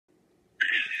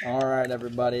Alright,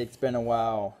 everybody, it's been a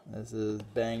while. This is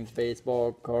Bang's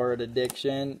Baseball Card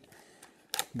Addiction.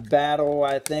 Battle,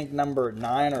 I think, number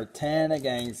 9 or 10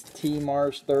 against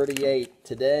T-Marsh 38.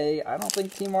 Today, I don't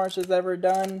think T-Marsh has ever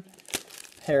done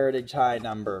Heritage High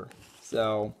number.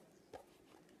 So,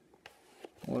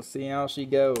 we'll see how she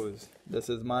goes. This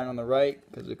is mine on the right,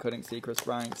 because we couldn't see Chris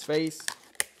Bryant's face.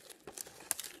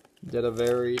 Did a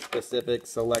very specific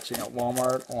selection at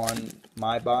Walmart on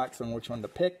my box on which one to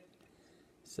pick.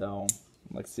 So,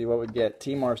 let's see what we get.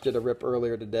 T-Marsh did a rip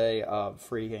earlier today of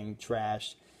freaking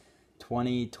trash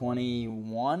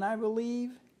 2021, I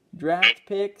believe, draft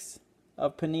picks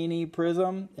of Panini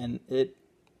Prism. And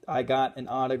I got an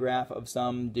autograph of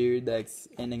some dude that's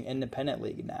in an independent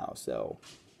league now. So,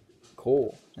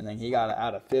 cool. And then he got it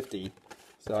out of 50.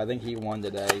 So, I think he won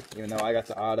today. Even though I got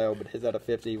the auto, but his out of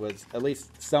 50 was at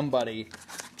least somebody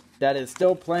that is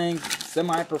still playing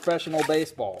semi-professional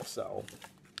baseball. So,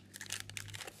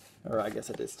 or I guess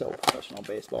it is still professional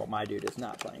baseball. My dude is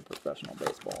not playing professional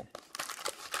baseball.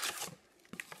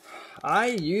 I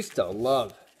used to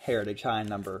love Heritage High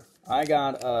number. I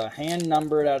got a hand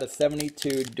numbered out of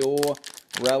 72 dual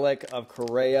relic of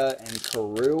Correa and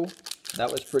Carew.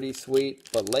 That was pretty sweet.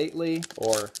 But lately,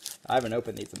 or I haven't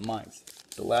opened these in months.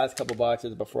 The last couple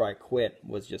boxes before I quit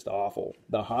was just awful.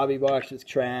 The hobby box is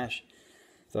trash.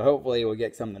 So hopefully we'll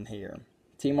get something here.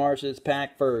 T-Marsh's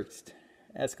pack first.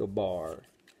 Escobar.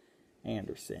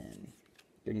 Anderson,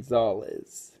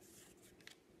 Gonzalez,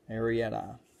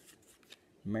 Arrieta,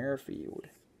 Merrifield,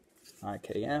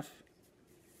 IKF,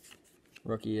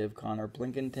 rookie of Connor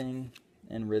Blinkenting,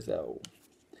 and Rizzo.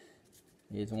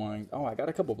 These ones, oh, I got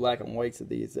a couple black and whites of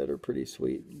these that are pretty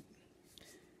sweet.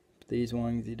 But these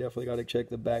ones, you definitely got to check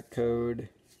the back code,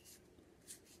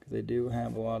 because they do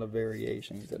have a lot of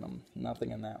variations in them.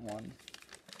 Nothing in that one.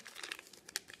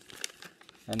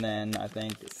 And then I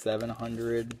think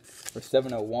 700 or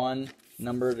 701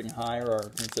 numbered and higher are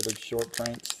considered short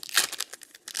prints.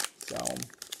 So,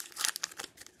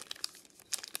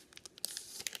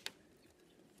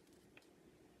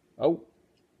 oh,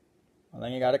 I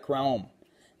think I got a chrome.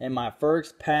 And my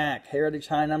first pack, Heritage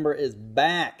High number, is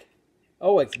back.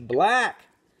 Oh, it's black.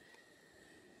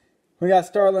 We got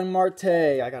Starling Marte.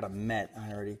 I got a Met.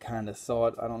 I already kind of saw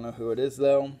it. I don't know who it is,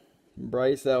 though.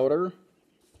 Bryce Elder.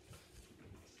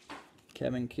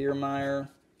 Kevin Kiermaier,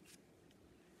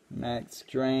 Max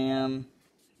Stram,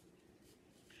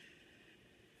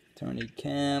 Tony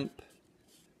Kemp,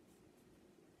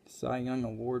 Cy Young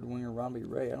Award winner Robbie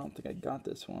Ray. I don't think I got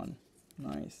this one.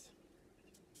 Nice.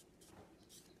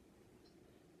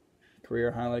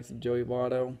 Career highlights of Joey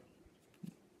Votto.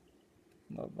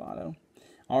 Love Votto.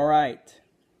 All right.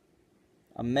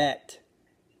 A Met.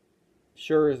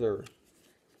 Scherzer.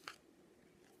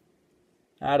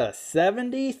 Out of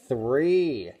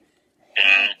 73.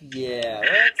 Yeah,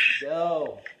 let's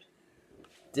go.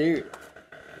 Dude.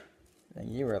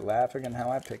 And you were laughing at how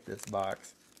I picked this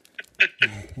box. Why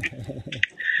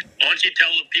don't you tell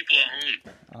the people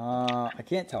at home? I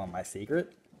can't tell them my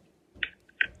secret.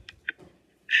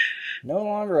 No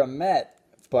longer a Met,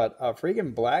 but a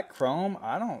freaking black chrome.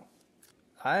 I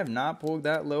have not pulled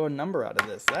that low a number out of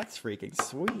this. That's freaking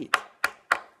sweet.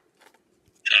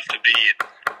 Tough to beat.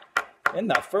 In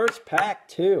the first pack,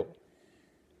 too.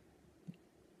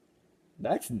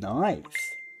 That's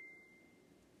nice.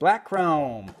 Black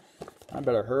chrome. I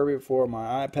better hurry before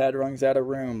my iPad runs out of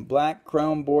room. Black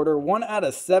chrome border. 1 out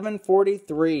of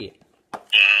 743. Wow.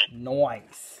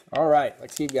 Nice. Alright,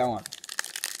 let's keep going.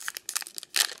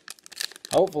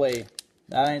 Hopefully,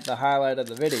 that ain't the highlight of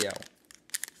the video.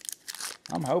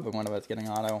 I'm hoping one of us getting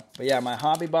auto. But yeah, my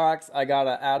hobby box, I got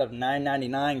a out of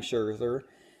 9.99 Scherzer.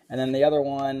 And then the other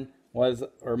one was,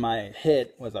 or my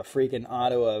hit was a freaking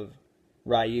auto of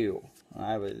Ryu.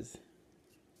 It's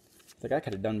like I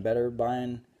could have done better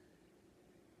buying.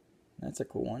 That's a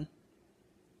cool one.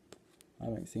 I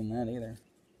haven't seen that either.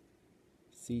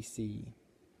 CC.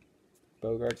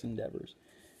 Bogarts Endeavors.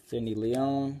 Sandy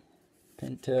Leon,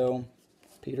 Pinto,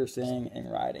 Peterson,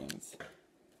 and Ridings.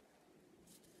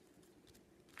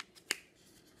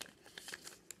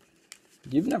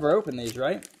 You've never opened these,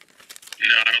 right?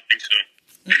 No, I don't think so.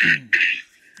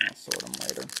 I'll sort them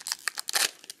later.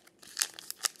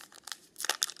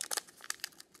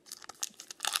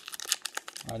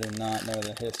 I do not know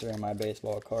the history of my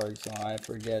baseball cards, so I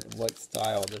forget what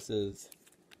style this is.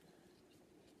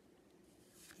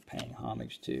 Paying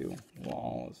homage to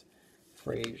Walls,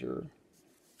 Frazier,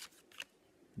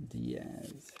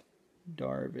 Diaz,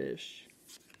 Darvish,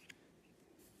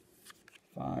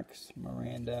 Fox,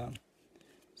 Miranda,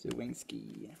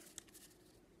 Zawinski.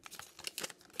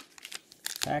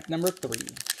 Pack number 3.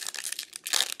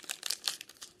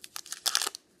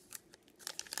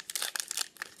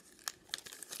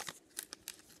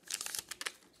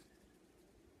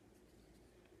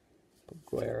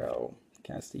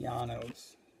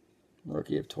 Castellanos.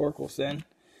 Rookie of Torkelson.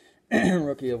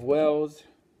 Rookie of Wells.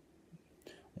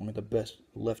 One of the best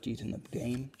lefties in the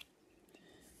game.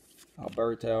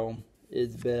 Alberto.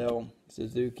 Isbell.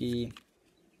 Suzuki.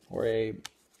 Jorge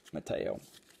Mateo.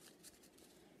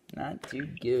 Not too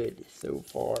good so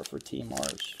far for T.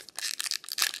 Marsh.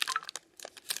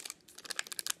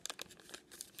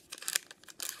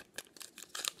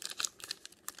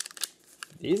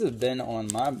 These have been on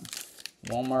my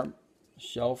Walmart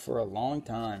shelf for a long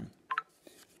time.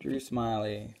 Drew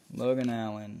Smiley, Logan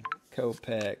Allen,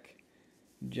 Kopech,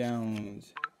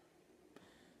 Jones,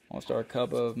 All-Star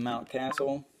Cup of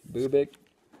Mountcastle, Bubik,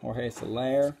 Jorge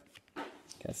Soler,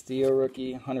 Castillo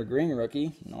rookie, Hunter Green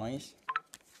rookie, nice.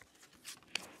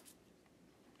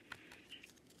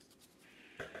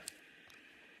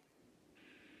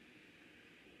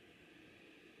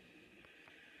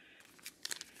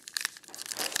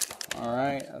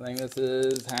 Alright, I think this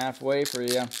is halfway for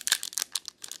you.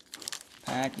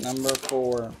 Pack number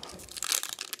 4.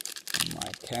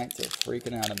 My cats are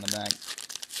freaking out in the back.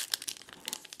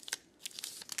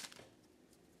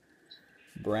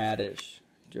 Bradish,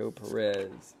 Joe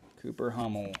Perez, Cooper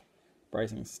Hummel,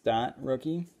 Bryson Stott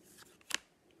rookie,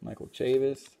 Michael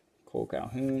Chavis, Cole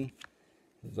Calhoun,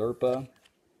 Zerpa,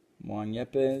 Juan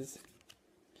Yepes.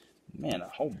 Man, a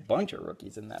whole bunch of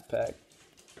rookies in that pack.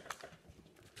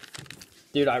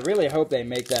 Dude, I really hope they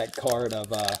make that card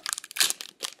of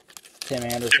Tim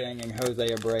Anderson and Jose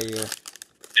Abreu.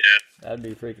 Yeah. That'd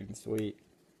be freaking sweet.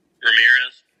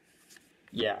 Ramirez?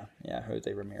 Yeah,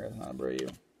 Jose Ramirez, not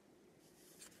Abreu.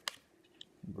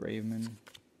 Graveman,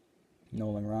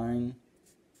 Nolan Ryan.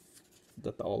 Is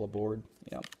that the all aboard?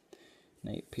 Yep.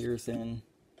 Nate Pearson,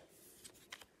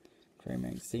 Trey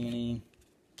Mancini,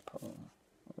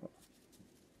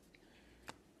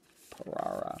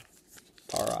 Para.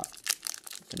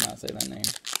 Could not say that name.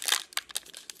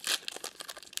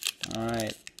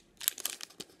 Alright.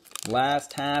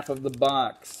 Last half of the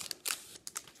box.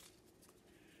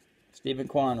 Stephen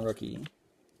Kwan, rookie.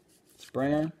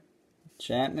 Springer,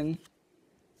 Chapman,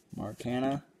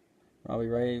 Marcana, Robbie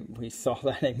Ray, we saw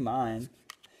that in mine.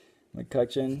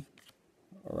 McCutcheon,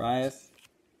 Arias,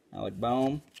 Alec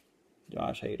Boehm,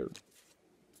 Josh Hader.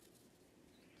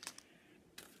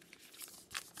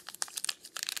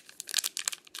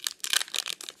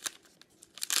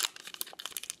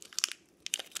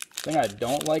 The thing I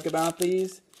don't like about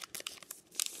these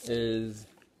is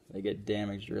they get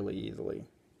damaged really easily.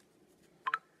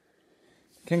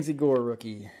 Kingsley Gore,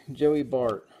 rookie. Joey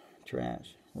Bart,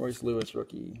 trash. Royce Lewis,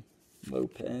 rookie.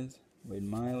 Lopez, Wade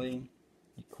Miley,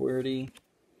 Equerdy,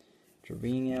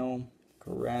 Trevino,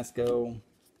 Carrasco,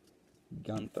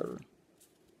 Gunther.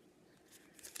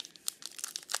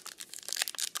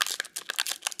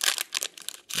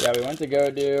 Yeah, we went to go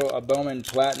do a Bowman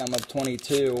Platinum of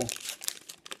 22.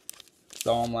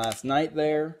 Saw him last night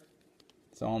there.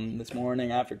 Saw him this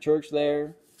morning after church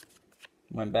there.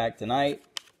 Went back tonight.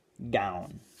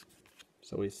 Gone.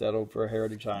 So we settled for a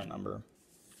Heritage High number.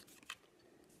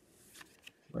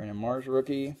 Brandon Marsh,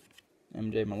 rookie.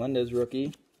 MJ Melendez,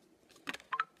 rookie.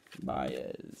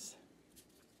 Baez.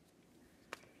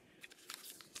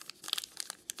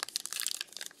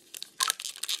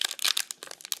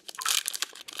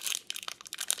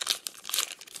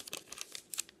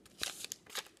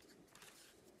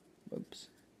 Oops.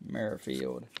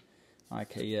 Merrifield.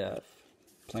 IKF.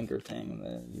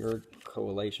 Plinkerton, your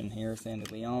coalition here.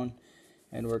 Sandy Leon.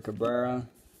 Edward Cabrera.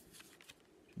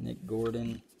 Nick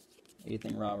Gordon.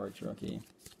 Ethan Roberts, rookie.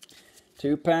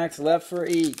 2 packs left for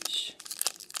each.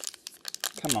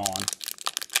 Come on.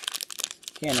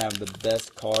 Can't have the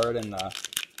best card in the,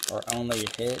 or only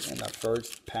hit in the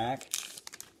first pack.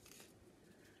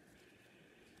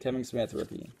 Kevin Smith,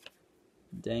 rookie.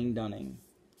 Dane Dunning.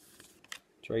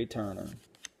 Trey Turner.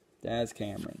 Daz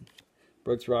Cameron.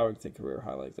 Brooks Robinson career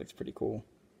highlights. That's pretty cool.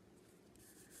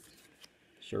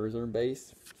 Scherzer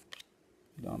base.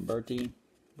 Don Bertie.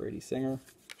 Brady Singer.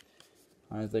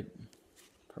 Isaac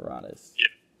Paredes. Yep.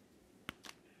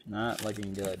 Not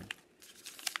looking good.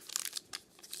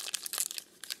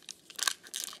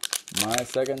 My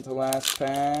second to last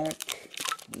pack.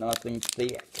 Nothing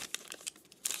thick.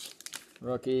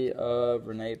 Rookie of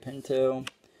Renee Pinto.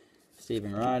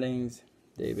 Stephen Ridings.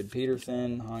 David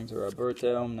Peterson. Hanser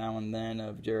Alberto. Now and then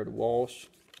of Jared Walsh.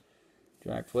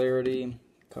 Jack Flaherty.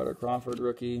 Cutter Crawford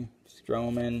rookie.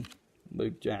 Stroman.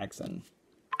 Luke Jackson.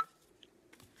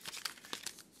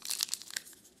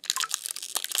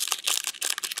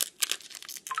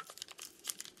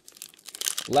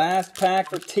 Last pack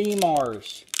for T.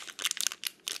 Marsh.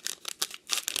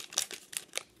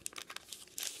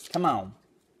 Come on.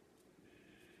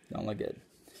 Don't look good.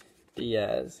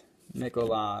 Diaz,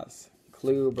 Mikolas,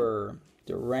 Kluber,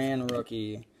 Duran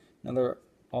rookie, another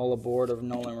all aboard of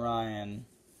Nolan Ryan,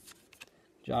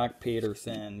 Jock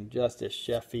Peterson, Justice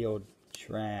Sheffield,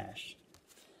 trash.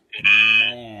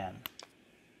 Man.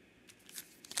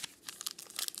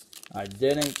 I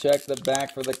didn't check the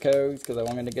back for the codes because I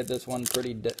wanted to get this one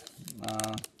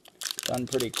done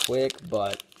pretty quick,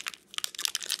 but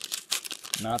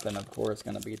nothing, of course,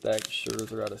 going to beat that.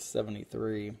 Scherzer out of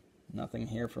 73. Nothing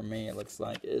here for me, it looks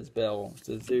like. Isbell,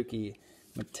 Suzuki,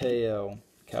 Mateo,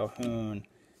 Calhoun,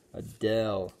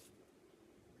 Adele.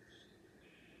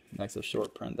 Next a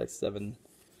short print, that's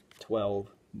 712.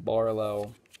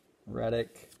 Barlow,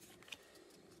 Reddick.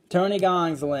 Tony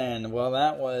Gonsolin. Well,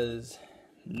 that was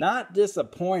not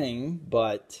disappointing,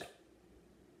 but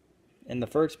in the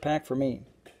first pack for me,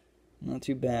 not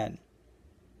too bad.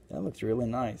 That looks really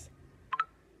nice.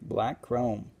 Black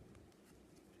Chrome.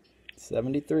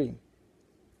 73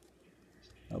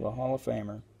 of a Hall of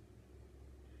Famer.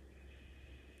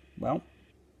 Well,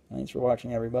 thanks for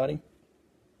watching, everybody.